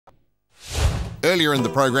Earlier in the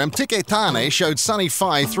program, Tiki Taane showed Sonny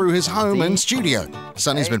Fai through his home and studio.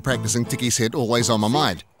 Sonny's been practicing Tiki's hit Always on My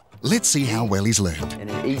Mind. Let's see how well he's learned. And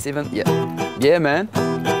then E7, yeah. Yeah, man.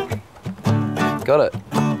 Got it.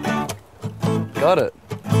 Got it.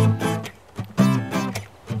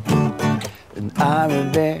 And I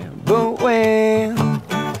remember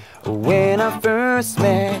when I first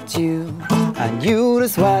met you, I knew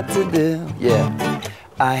just what to do, yeah.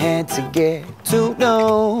 I had to get to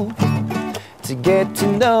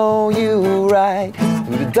know you right.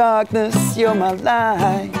 Through the darkness, you're my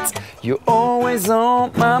light. You're always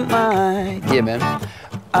on my mind. Yeah, man.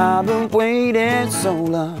 I've been waiting so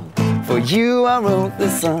long. For you, I wrote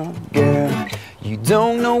this song, girl. You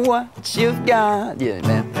don't know what you've got. Yeah,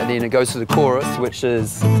 man. And then it goes to the chorus, which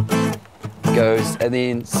is goes, and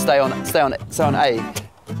then stay on A.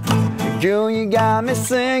 Girl, you got me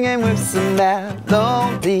singing with some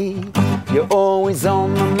melody. You're always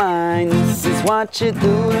on my mind. This is what you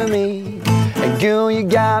do to me. And girl, you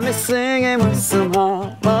got me singing with some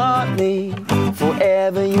harmony.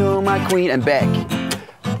 Forever you're my queen. And back.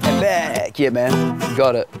 And back. Yeah, man.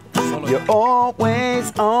 Got it. You're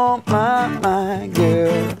always on my mind,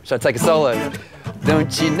 girl. Should I take a solo?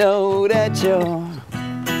 Don't you know that you're...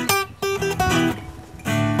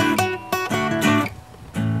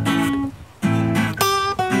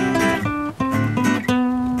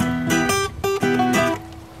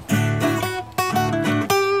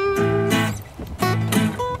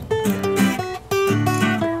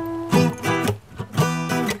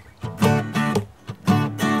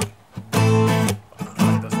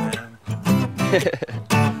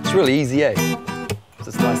 It's really easy, eh? It's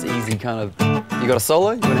just nice, easy kind of... You got a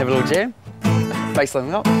solo? You want to have a little jam? Bass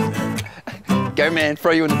line up? Go, man,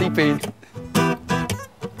 throw you in the deep end.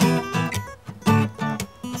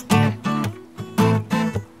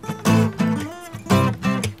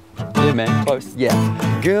 Yeah, man, close.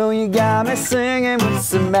 Yeah. Girl, you got me singing with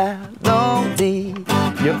some melody.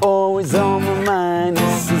 You're always on my mind.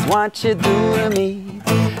 This is what you do to me.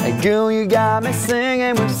 Hey, girl, you got me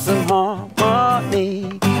singing with some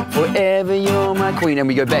harmony. Forever you're my queen. And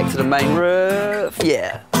we go back to the main riff.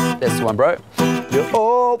 Yeah, that's the one, bro. You're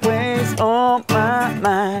always on my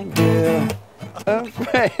mind, girl.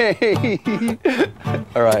 Okay.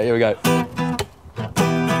 All right, here we go.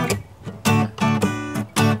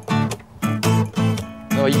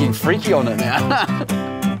 Oh, you're getting freaky on it now.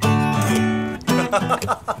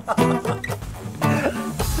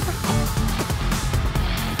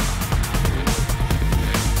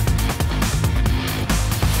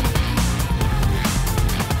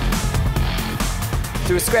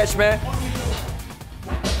 Do a scratch, man.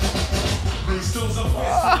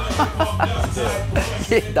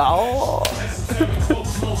 Yeah, dog.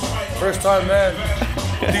 First time, man.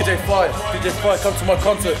 DJ Fai, come to my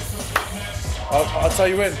concert. I'll tell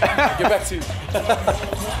you when. Get back to you.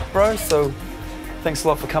 Bro, so thanks a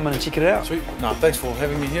lot for coming and checking it out. Sweet. Nah, thanks for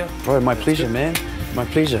having me here. Bro, my pleasure, man. My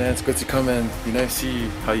pleasure. Man, it's good to come and, see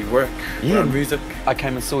how you work around music. I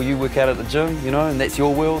came and saw you work out at the gym, and that's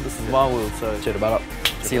your world, this is my world, so chat about it.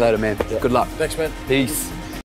 See you later, man. Yeah. Good luck. Thanks, man. Peace.